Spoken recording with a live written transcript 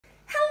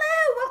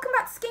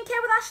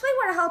Ashley,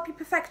 where I help you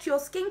perfect your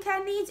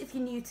skincare needs. If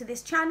you're new to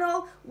this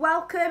channel,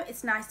 welcome,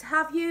 it's nice to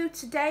have you.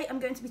 Today I'm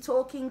going to be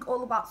talking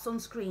all about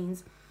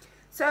sunscreens.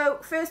 So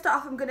first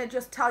off, I'm going to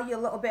just tell you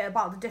a little bit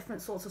about the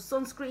different sorts of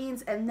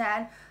sunscreens, and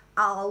then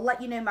I'll let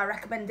you know my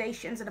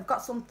recommendations, and I've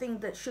got something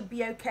that should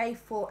be okay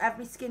for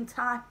every skin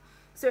type.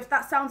 So if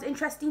that sounds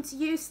interesting to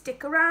you,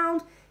 stick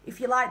around. If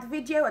you like the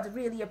video, I'd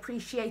really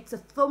appreciate a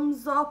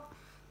thumbs up,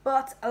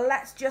 but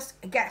let's just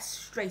get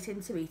straight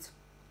into it.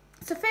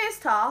 So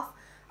first off,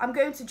 I'm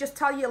going to just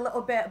tell you a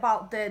little bit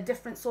about the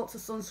different sorts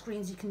of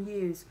sunscreens you can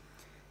use.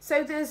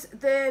 So there's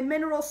the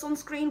mineral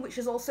sunscreen, which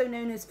is also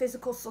known as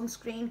physical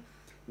sunscreen.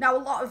 Now,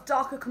 a lot of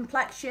darker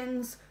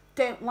complexions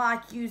don't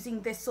like using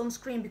this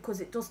sunscreen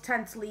because it does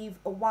tend to leave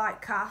a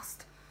white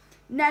cast.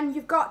 And then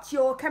you've got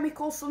your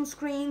chemical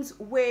sunscreens,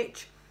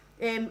 which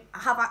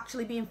have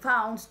actually been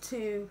found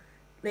to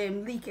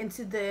leak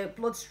into the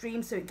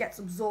bloodstream, so it gets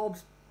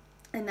absorbed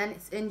and then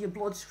it's in your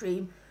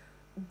bloodstream.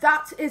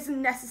 That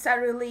isn't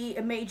necessarily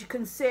a major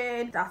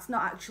concern. That's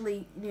not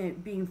actually,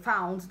 being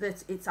found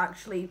that it's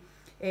actually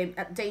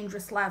at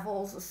dangerous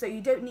levels. So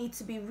you don't need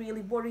to be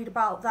really worried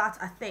about that.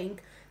 I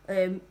think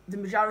the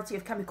majority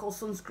of chemical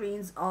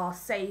sunscreens are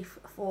safe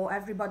for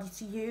everybody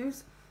to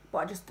use, but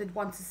I just did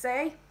want to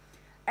say.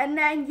 And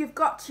then you've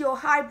got your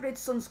hybrid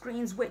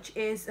sunscreens, which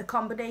is a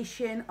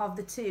combination of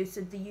the two. So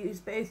they use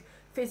both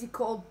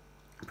physical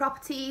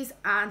properties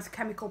and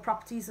chemical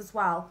properties as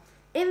well.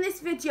 In this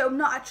video, I'm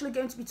not actually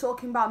going to be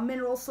talking about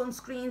mineral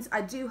sunscreens.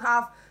 I do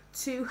have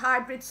 2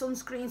 hybrid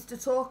sunscreens to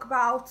talk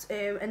about,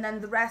 and then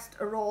the rest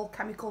are all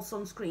chemical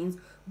sunscreens.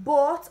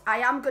 But I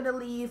am going to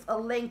leave a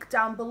link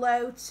down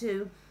below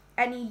to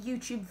any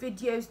YouTube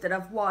videos that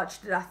I've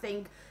watched that I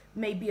think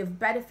may be of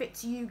benefit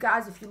to you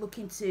guys if you're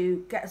looking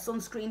to get a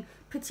sunscreen,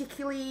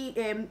 particularly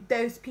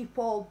those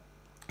people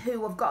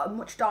who have got a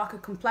much darker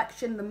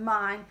complexion than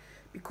mine,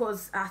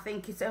 because I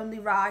think it's only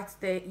right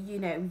that,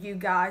 you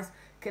guys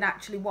can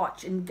actually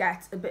watch and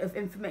get a bit of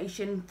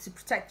information to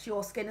protect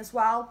your skin as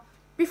well.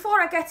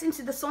 Before I get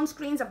into the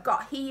sunscreens I've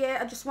got here,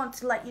 I just want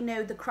to let you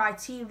know the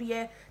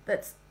criteria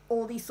that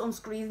all these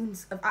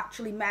sunscreens have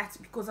actually met,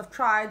 because I've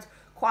tried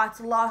quite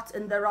a lot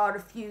and there are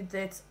a few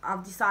that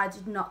I've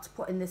decided not to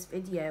put in this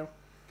video.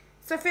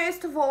 So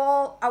first of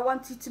all, I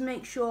wanted to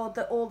make sure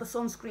that all the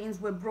sunscreens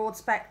were broad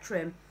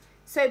spectrum.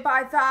 So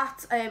by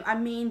that, I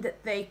mean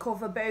that they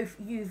cover both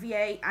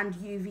UVA and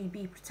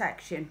UVB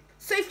protection.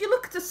 So if you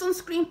look at the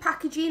sunscreen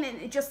packaging and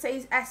it just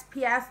says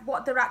SPF,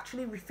 what they're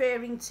actually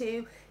referring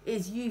to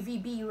is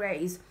UVB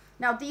rays.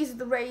 Now, these are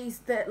the rays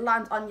that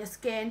land on your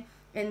skin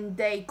and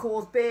they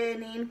cause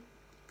burning.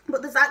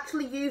 But there's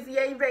actually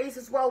UVA rays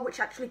as well, which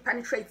actually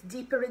penetrate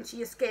deeper into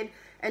your skin,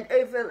 and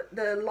over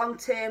the long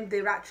term,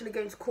 they're actually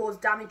going to cause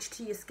damage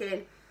to your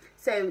skin.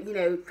 So,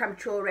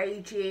 premature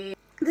aging.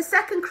 The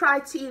second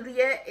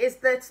criteria is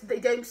that they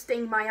don't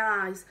sting my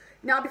eyes.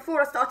 Now,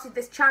 before I started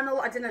this channel,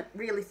 I didn't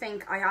really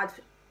think I had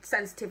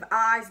sensitive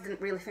eyes,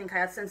 didn't really think I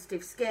had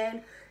sensitive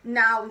skin.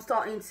 Now I'm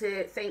starting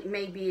to think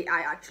maybe I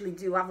actually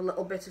do have a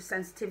little bit of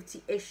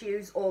sensitivity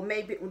issues, or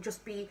maybe it will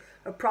just be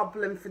a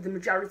problem for the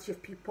majority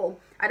of people.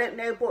 I don't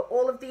know, but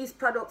all of these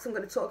products I'm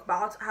going to talk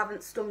about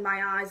haven't stung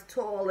my eyes at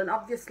all, and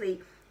obviously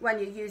when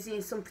you're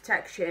using sun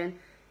protection,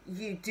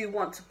 you do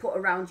want to put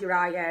around your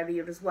eye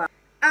area as well.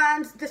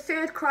 And the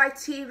third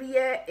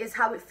criteria is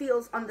how it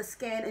feels on the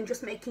skin and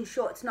just making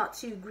sure it's not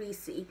too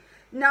greasy.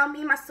 Now,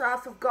 me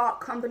myself have got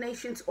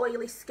combination to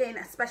oily skin,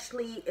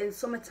 especially in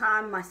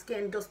summertime. My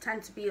skin does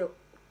tend to be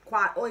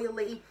quite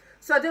oily,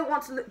 so I don't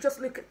want to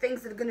just look at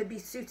things that are going to be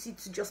suited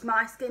to just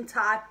my skin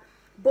type.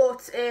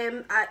 But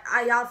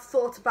I have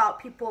thought about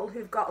people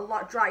who've got a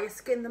lot drier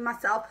skin than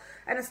myself,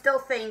 and I still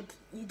think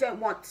you don't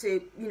want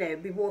to,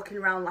 be walking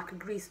around like a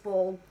grease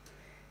ball.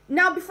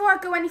 Now, before I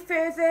go any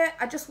further,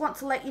 I just want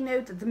to let you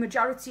know that the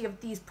majority of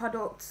these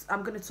products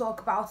I'm going to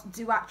talk about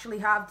do actually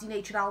have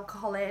denatured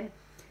alcohol in.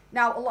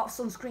 Now, a lot of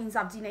sunscreens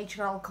have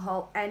denatured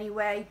alcohol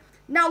anyway.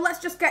 Now, let's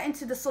just get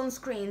into the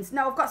sunscreens.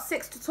 Now, I've got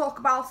 6 to talk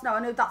about. Now, I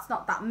know that's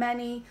not that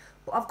many,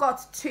 but I've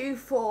got 2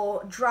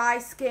 for dry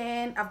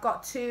skin. I've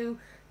got 2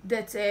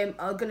 that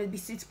are going to be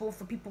suitable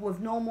for people with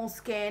normal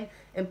skin,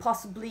 and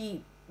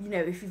possibly,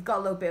 if you've got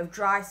a little bit of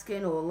dry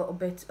skin or a little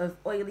bit of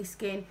oily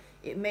skin,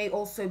 it may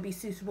also be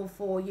suitable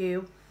for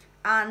you.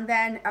 And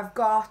then I've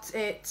got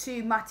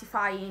 2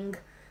 mattifying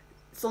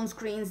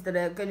sunscreens that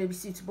are going to be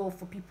suitable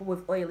for people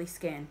with oily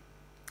skin.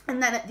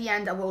 And then at the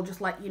end, I will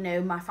just let you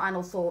know my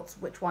final thoughts,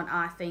 which one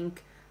I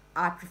think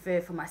I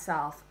prefer for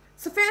myself.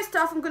 So first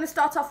off, I'm going to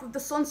start off with the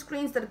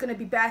sunscreens that are going to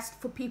be best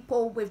for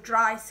people with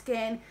dry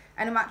skin.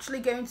 And I'm actually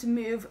going to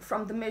move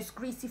from the most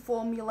greasy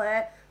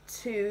formula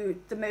to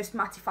the most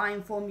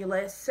mattifying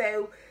formula,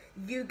 so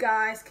you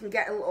guys can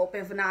get a little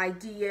bit of an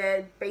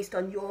idea based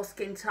on your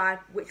skin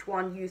type which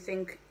one you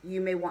think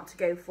you may want to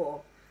go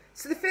for.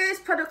 So the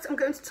first product I'm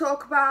going to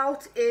talk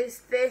about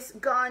is this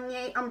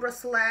Garnier Ambre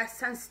Solaire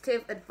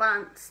Sensitive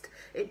Advanced.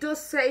 It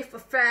does say for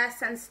fair,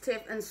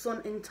 sensitive and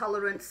sun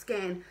intolerant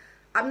skin.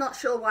 I'm not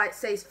sure why it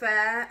says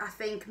fair. I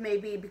think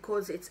maybe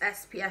because it's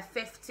SPF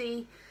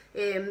 50.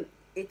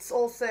 it's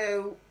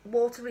also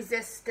water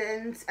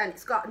resistant, and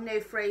it's got no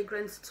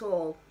fragrance at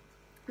all.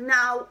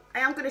 Now, I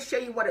am going to show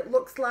you what it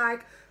looks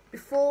like.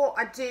 Before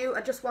I do,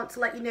 I just want to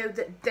let you know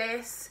that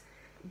this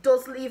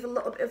does leave a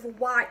little bit of a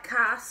white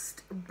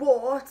cast,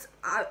 but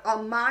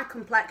on my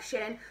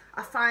complexion,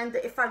 I find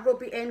that if I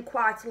rub it in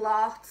quite a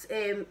lot,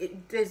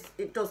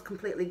 it does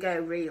completely go,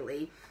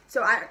 really.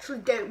 So I actually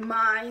don't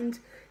mind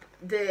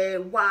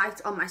the white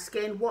on my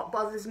skin. What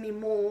bothers me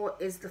more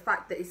is the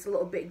fact that it's a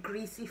little bit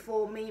greasy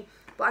for me.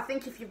 But I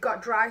think if you've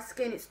got dry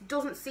skin, it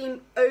doesn't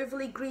seem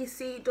overly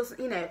greasy. It doesn't,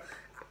 you know,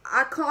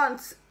 I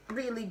can't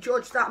really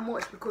judge that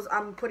much because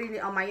I'm putting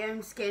it on my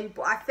own skin.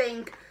 But I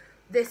think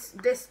this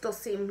does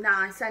seem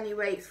nice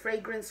anyway. It's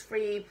fragrance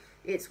free,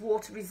 it's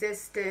water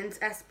resistant,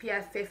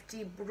 SPF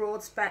 50,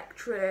 broad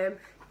spectrum.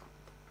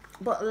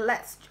 But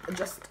let's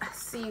just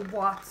see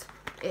what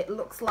it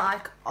looks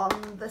like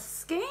on the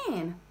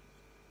skin.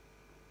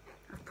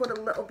 I've put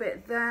a little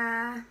bit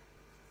there,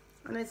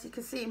 and as you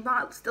can see, it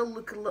might still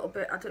look a little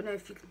bit, I don't know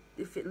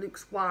if it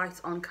looks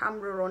white on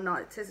camera or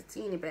not. It is a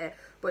teeny bit,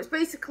 but it's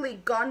basically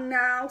gone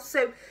now.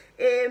 So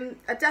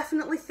I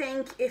definitely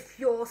think if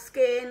your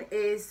skin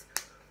is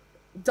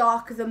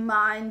darker than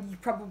mine, you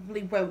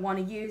probably won't want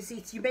to use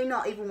it. You may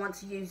not even want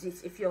to use it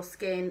if your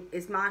skin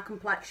is my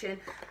complexion.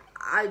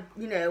 I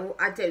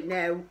don't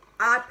know.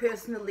 I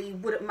personally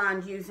wouldn't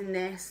mind using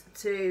this.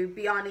 To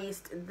be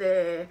honest,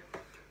 the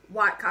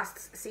white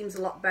cast seems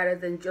a lot better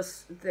than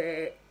just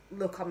the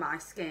look on my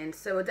skin.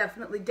 So I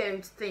definitely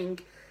don't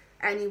think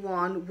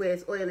anyone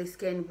with oily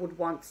skin would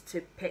want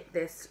to pick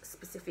this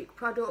specific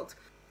product.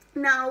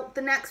 Now,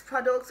 the next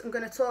product I'm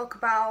going to talk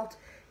about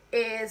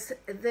is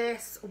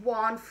this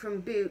one from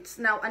Boots.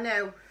 Now, I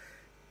know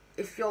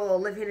if you're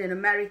living in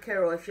America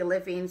or if you're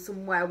living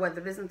somewhere where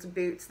there isn't a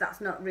Boots, that's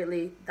not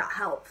really that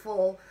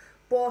helpful.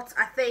 But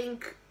I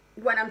think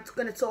when I'm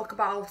going to talk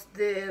about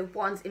the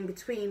ones in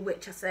between,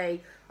 which I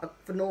say are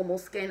for normal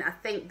skin, I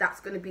think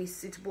that's going to be a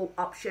suitable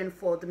option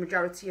for the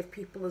majority of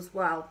people as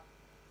well.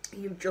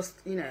 You just,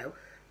 you know,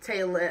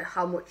 tailor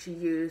how much you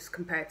use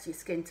compared to your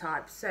skin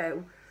type.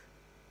 So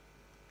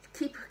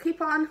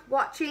keep on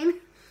watching.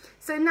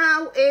 So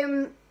now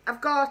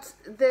I've got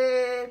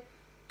the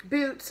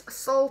Boots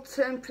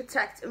Soltan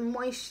Protect and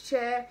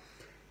Moisture.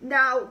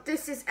 Now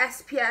this is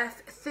SPF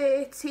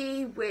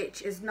 30,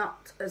 which is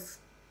not as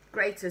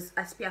great as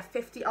SPF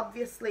 50,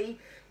 obviously.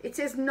 It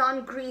is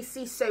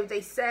non-greasy, so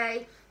they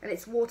say, and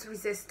it's water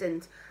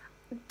resistant.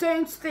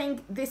 Don't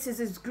think this is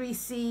as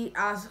greasy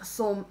as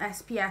some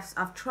SPFs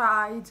I've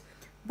tried,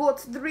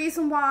 but the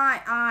reason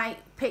why I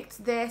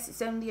picked this,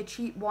 it's only a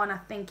cheap one. I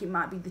think it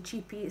might be the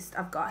cheapest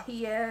I've got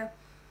here.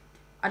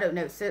 I don't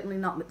know, certainly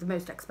not the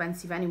most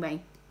expensive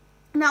anyway.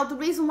 Now, the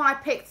reason why I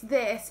picked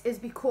this is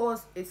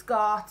because it's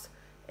got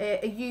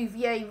a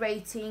UVA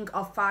rating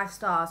of 5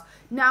 stars.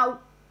 Now,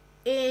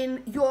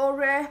 in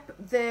Europe,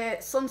 the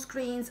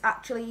sunscreens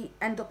actually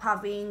end up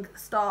having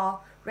star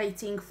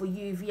rating for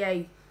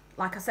UVA.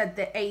 Like I said,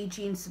 they're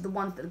aging, so the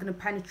ones that are going to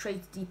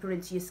penetrate deeper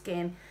into your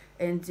skin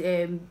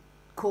and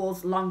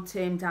cause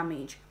long-term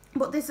damage.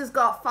 But this has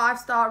got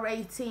 5-star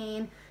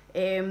rating,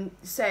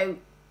 so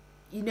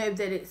you know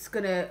that it's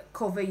going to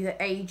cover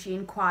the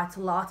aging quite a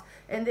lot.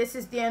 And this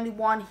is the only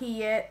one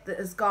here that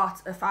has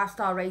got a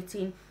 5-star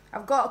rating.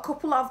 I've got a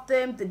couple of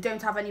them that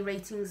don't have any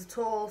ratings at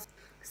all.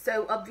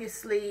 So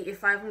obviously,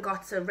 if I haven't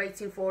got a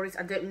rating for it,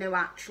 I don't know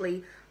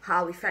actually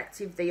how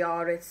effective they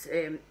are at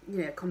you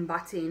know,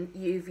 combating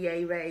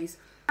UVA rays.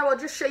 Now I'll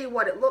just show you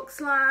what it looks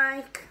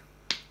like.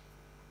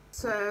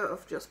 So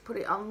I've just put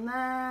it on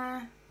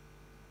there.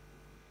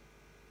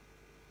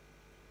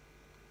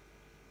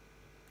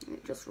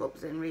 It just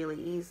rubs in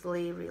really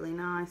easily, really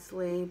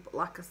nicely. But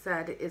like I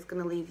said, it is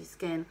going to leave your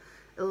skin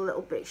a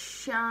little bit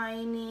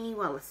shiny.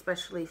 Well,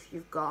 especially if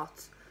you've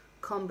got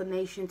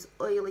combination to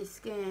oily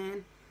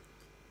skin.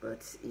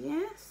 But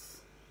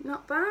yes,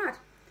 not bad.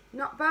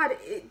 Not bad.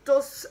 It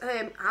does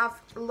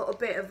have a little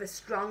bit of a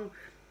strong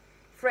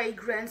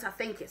fragrance. I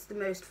think it's the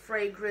most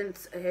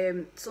fragrant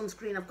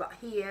sunscreen I've got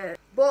here.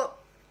 But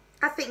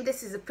I think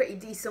this is a pretty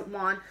decent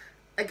one.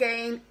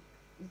 Again,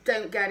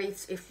 don't get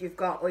it if you've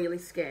got oily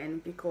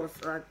skin, because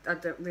I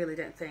really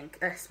don't think,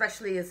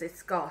 especially as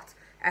it's got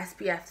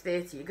SPF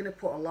 30, you're going to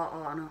put a lot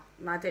on,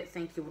 and I don't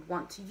think you would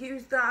want to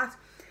use that.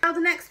 Now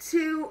the next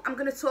two I'm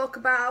going to talk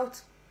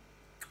about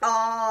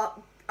are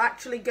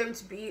actually going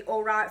to be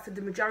alright for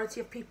the majority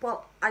of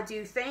people, I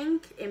do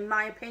think, in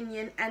my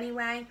opinion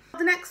anyway.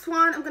 The next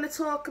one I'm going to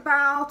talk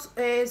about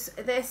is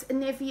this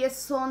Nivea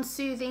Sun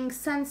Soothing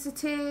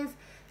Sensitive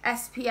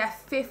SPF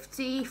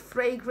 50,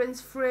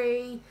 fragrance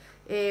free.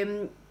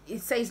 It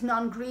says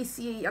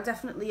non-greasy. I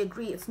definitely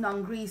agree it's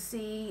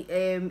non-greasy.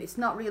 It's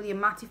not really a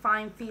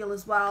mattifying feel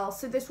as well.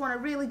 So this one I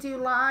really do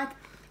like.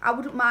 I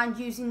wouldn't mind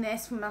using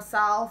this for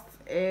myself.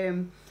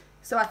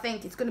 So I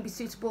think it's going to be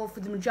suitable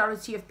for the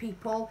majority of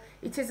people.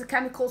 It is a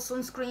chemical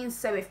sunscreen,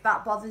 so if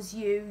that bothers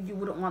you, you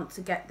wouldn't want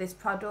to get this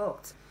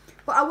product.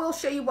 But I will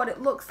show you what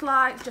it looks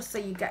like, just so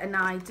you get an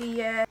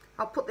idea.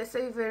 I'll put this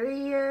over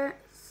here.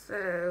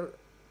 So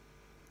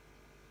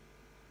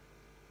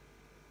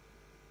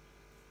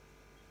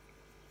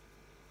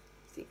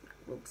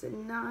Rubs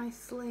in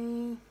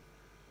nicely.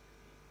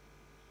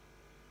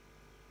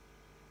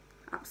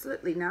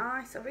 Absolutely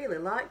nice. I really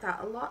like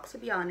that a lot, to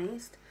be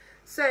honest.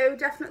 So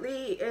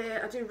definitely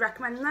I do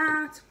recommend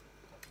that.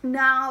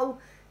 Now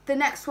the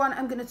next one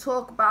I'm going to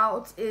talk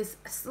about is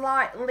a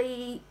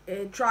slightly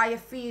drier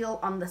feel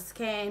on the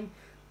skin,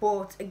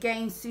 but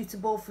again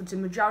suitable for the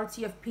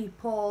majority of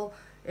people,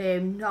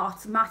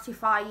 not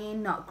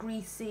mattifying, not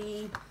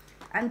greasy.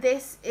 And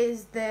this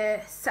is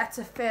the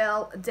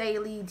Cetaphil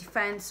Daily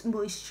Defense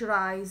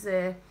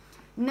Moisturiser.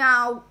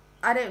 Now,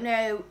 I don't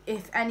know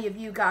if any of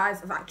you guys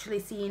have actually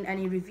seen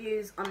any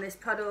reviews on this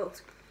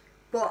product,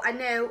 but I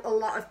know a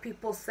lot of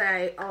people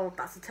say, oh,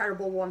 that's a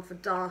terrible one for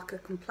darker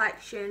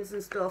complexions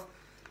and stuff.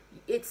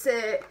 It's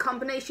a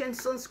combination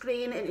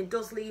sunscreen and it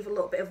does leave a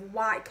little bit of a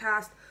white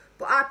cast,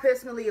 but I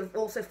personally have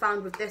also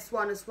found with this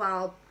one as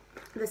well,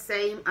 the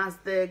same as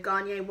the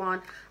Garnier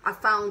one, I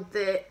found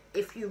that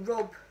if you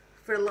rub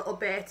for a little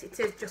bit, it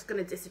is just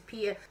going to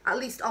disappear, at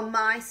least on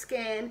my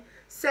skin.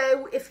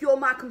 So if you're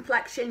my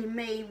complexion, you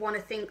may want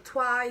to think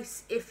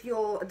twice. If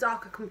you're a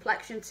darker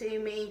complexion to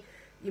me,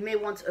 you may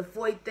want to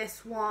avoid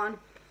this one.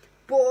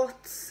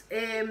 But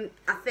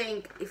I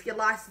think if you're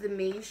lighter than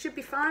me, you should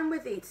be fine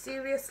with it.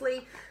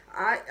 Seriously,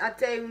 I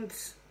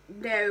don't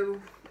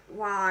know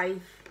why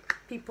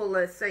people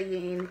are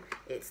saying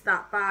it's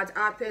that bad.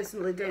 I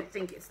personally don't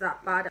think it's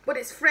that bad. But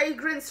it's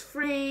fragrance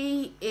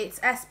free, it's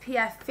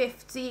SPF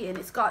 50, and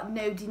it's got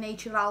no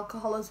denatured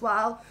alcohol as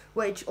well,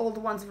 which all the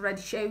ones I've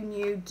already shown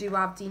you do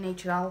have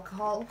denatured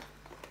alcohol.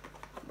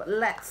 But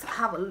let's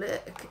have a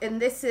look.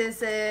 And this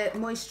is a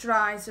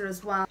moisturiser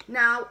as well.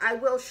 Now I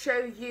will show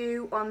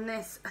you on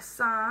this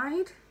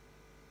side.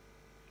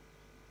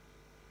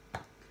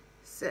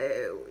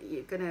 So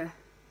you're gonna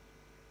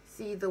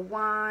see the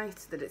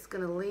white that it's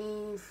gonna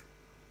leave.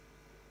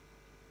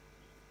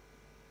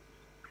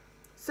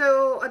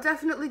 So I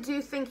definitely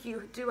do think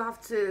you do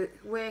have to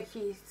work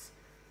it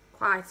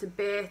quite a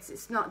bit.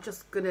 It's not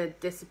just going to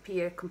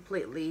disappear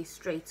completely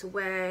straight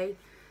away.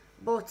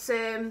 But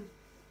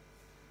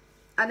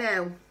I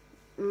know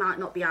it might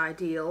not be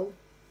ideal.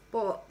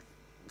 But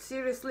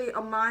seriously,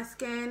 on my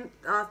skin,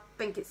 I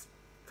think it's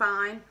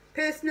fine.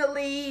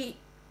 Personally,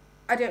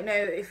 I don't know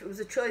if it was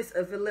a choice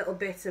of a little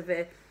bit of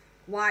a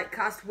white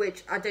cast,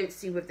 which I don't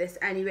see with this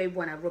anyway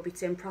when I rub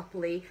it in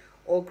properly,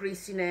 or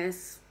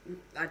greasiness.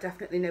 I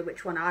definitely know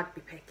which one I'd be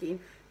picking,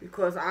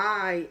 because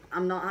I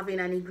am not having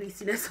any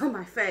greasiness on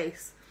my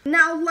face.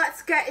 Now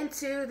let's get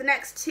into the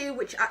next two,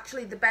 which are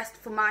actually the best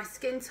for my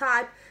skin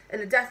type,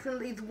 and are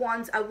definitely the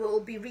ones I will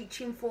be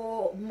reaching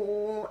for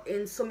more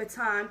in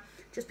summertime,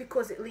 just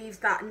because it leaves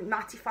that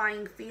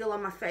mattifying feel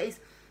on my face.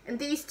 And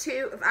these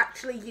two I've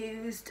actually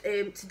used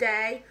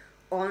today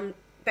on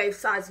both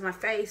sides of my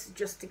face,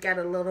 just to get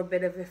a little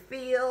bit of a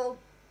feel.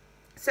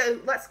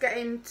 So let's get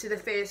into the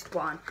first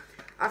one.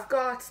 I've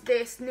got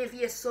this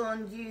Nivea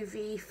Sun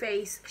UV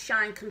Face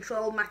Shine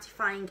Control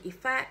Mattifying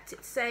Effect.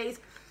 It says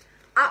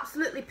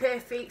absolutely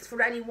perfect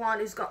for anyone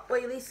who's got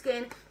oily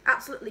skin,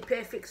 absolutely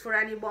perfect for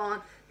anyone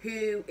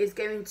who is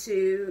going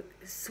to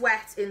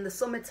sweat in the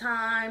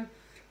summertime.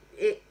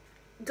 It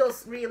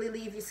does really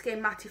leave your skin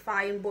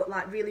mattifying, but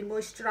like really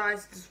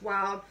moisturised as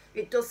well.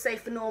 It does say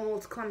for normal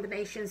to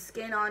combination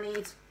skin on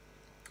it.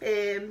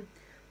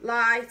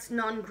 Light,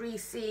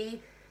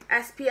 non-greasy,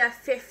 SPF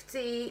 50.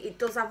 It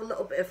does have a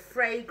little bit of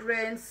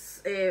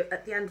fragrance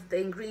at the end of the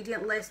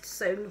ingredient list,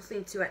 so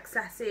nothing too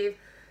excessive.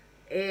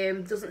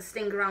 Doesn't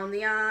sting around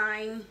the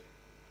eye.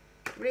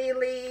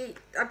 Really,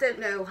 I don't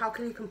know, how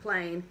can you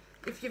complain?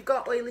 If you've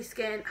got oily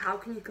skin, how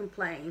can you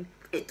complain?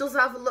 It does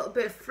have a little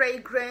bit of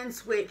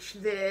fragrance, which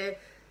the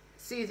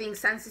Soothing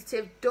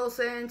Sensitive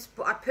doesn't,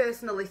 but I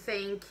personally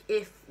think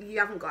if you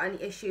haven't got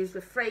any issues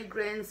with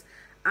fragrance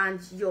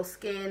and your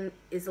skin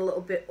is a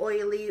little bit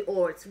oily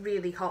or it's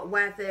really hot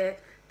weather,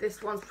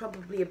 this one's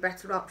probably a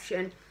better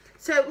option.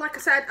 So like I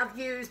said, I've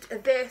used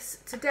this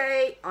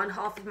today on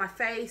half of my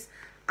face,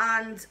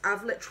 and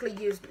I've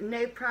literally used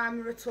no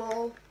primer at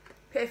all.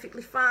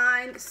 Perfectly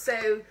fine.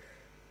 So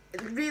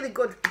really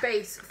good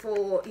base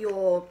for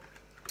your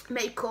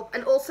makeup.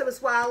 And also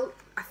as well,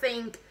 I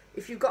think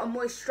if you've got a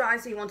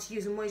moisturiser, you want to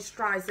use a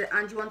moisturiser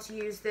and you want to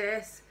use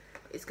this,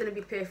 it's going to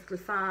be perfectly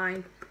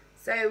fine.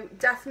 So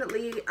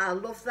definitely, I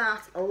love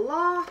that a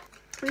lot.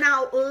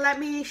 Now let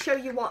me show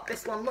you what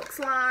this one looks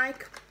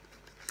like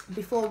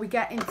before we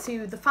get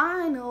into the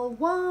final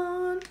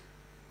one.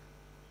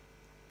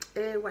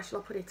 Where shall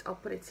I put it? I'll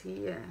put it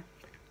here.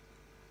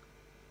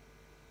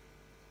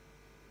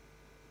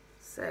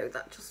 So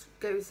that just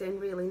goes in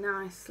really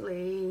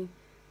nicely,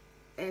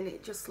 and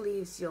it just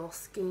leaves your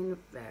skin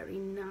very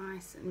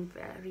nice and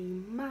very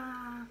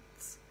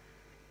matte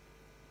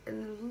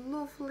and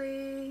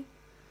lovely.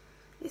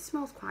 It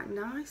smells quite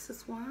nice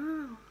as well.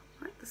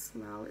 I like the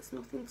smell. It's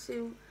nothing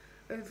too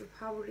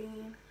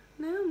overpowering.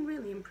 No, I'm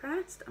really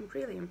impressed. I'm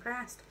really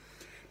impressed.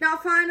 Now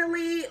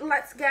finally,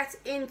 let's get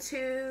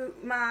into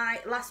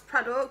my last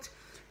product,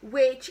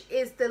 which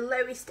is the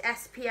lowest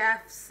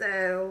SPF.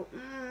 So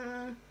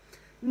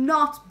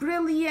Not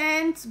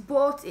brilliant,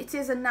 but it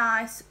is a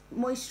nice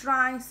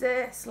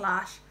moisturiser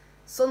slash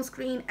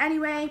sunscreen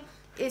anyway.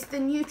 It's the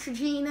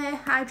Neutrogena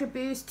Hydra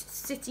Boost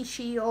City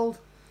Shield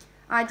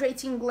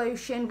Hydrating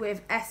Lotion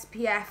with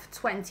SPF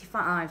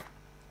 25.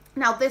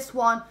 Now this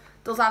one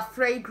does have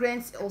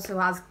fragrance, it also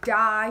has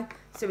dye,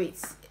 so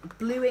it's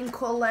blue in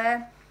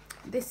colour.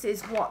 This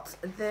is what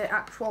the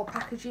actual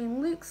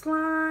packaging looks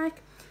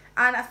like.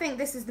 And I think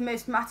this is the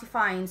most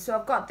mattifying, so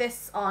I've got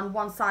this on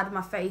one side of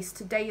my face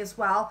today as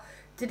well.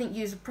 Didn't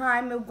use a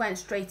primer, went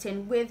straight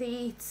in with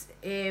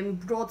it.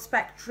 Broad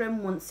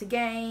spectrum once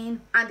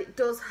again, and it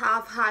does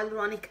have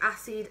hyaluronic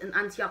acid and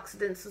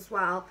antioxidants as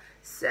well,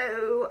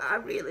 so I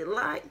really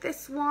like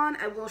this one.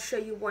 I will show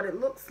you what it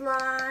looks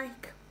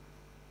like.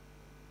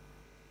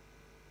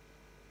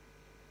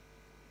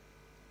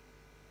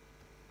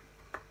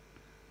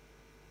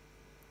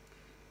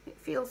 It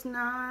feels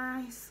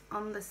nice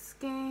on the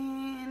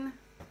skin.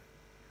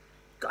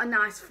 Got a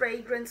nice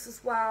fragrance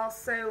as well,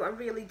 so I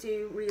really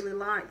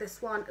like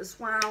this one as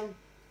well.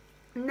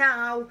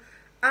 Now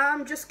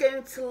I'm just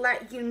going to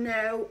let you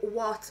know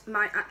what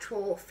my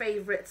actual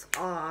favourites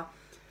are.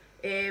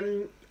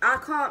 I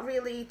can't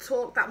really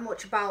talk that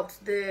much about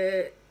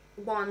the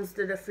ones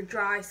that are for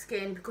dry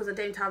skin because I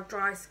don't have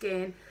dry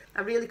skin.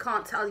 I really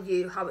can't tell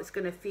you how it's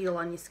going to feel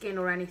on your skin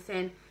or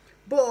anything,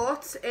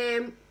 but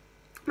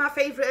my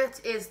favourite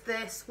is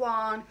this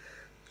one,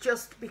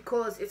 just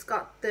because it's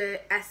got the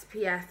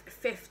SPF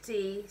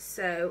 50,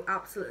 so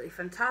absolutely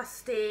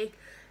fantastic,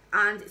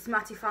 and it's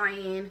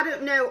mattifying. I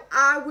don't know,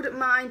 I wouldn't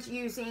mind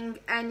using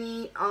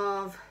any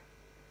of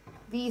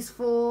these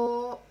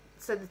four,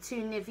 so the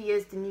two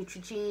Niveas, the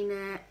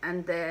Neutrogena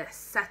and the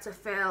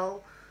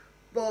Cetaphil,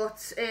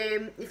 but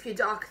if you're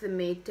darker than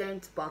me,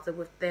 don't bother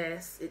with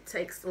this. It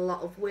takes a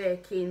lot of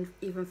work in,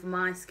 even for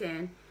my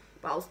skin,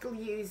 but I'll still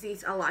use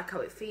it. I like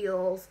how it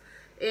feels.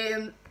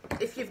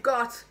 If you've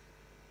got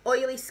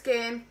oily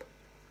skin,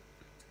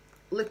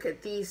 look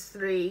at these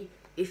three.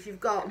 If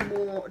you've got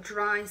more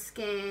dry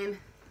skin,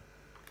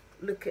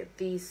 look at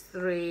these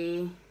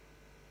three,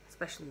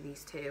 especially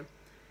these two.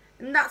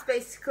 And that's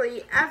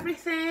basically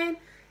everything.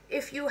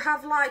 If you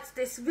have liked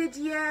this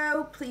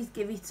video, please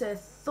give it a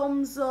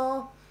thumbs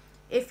up.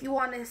 If you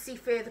want to see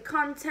further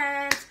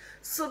content,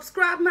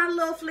 subscribe, my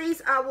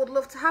lovelies. I would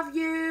love to have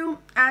you.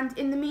 And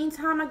in the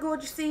meantime, my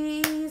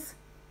gorgeousies,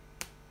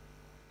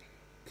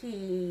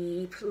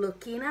 keep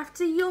looking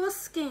after your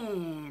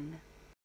skin.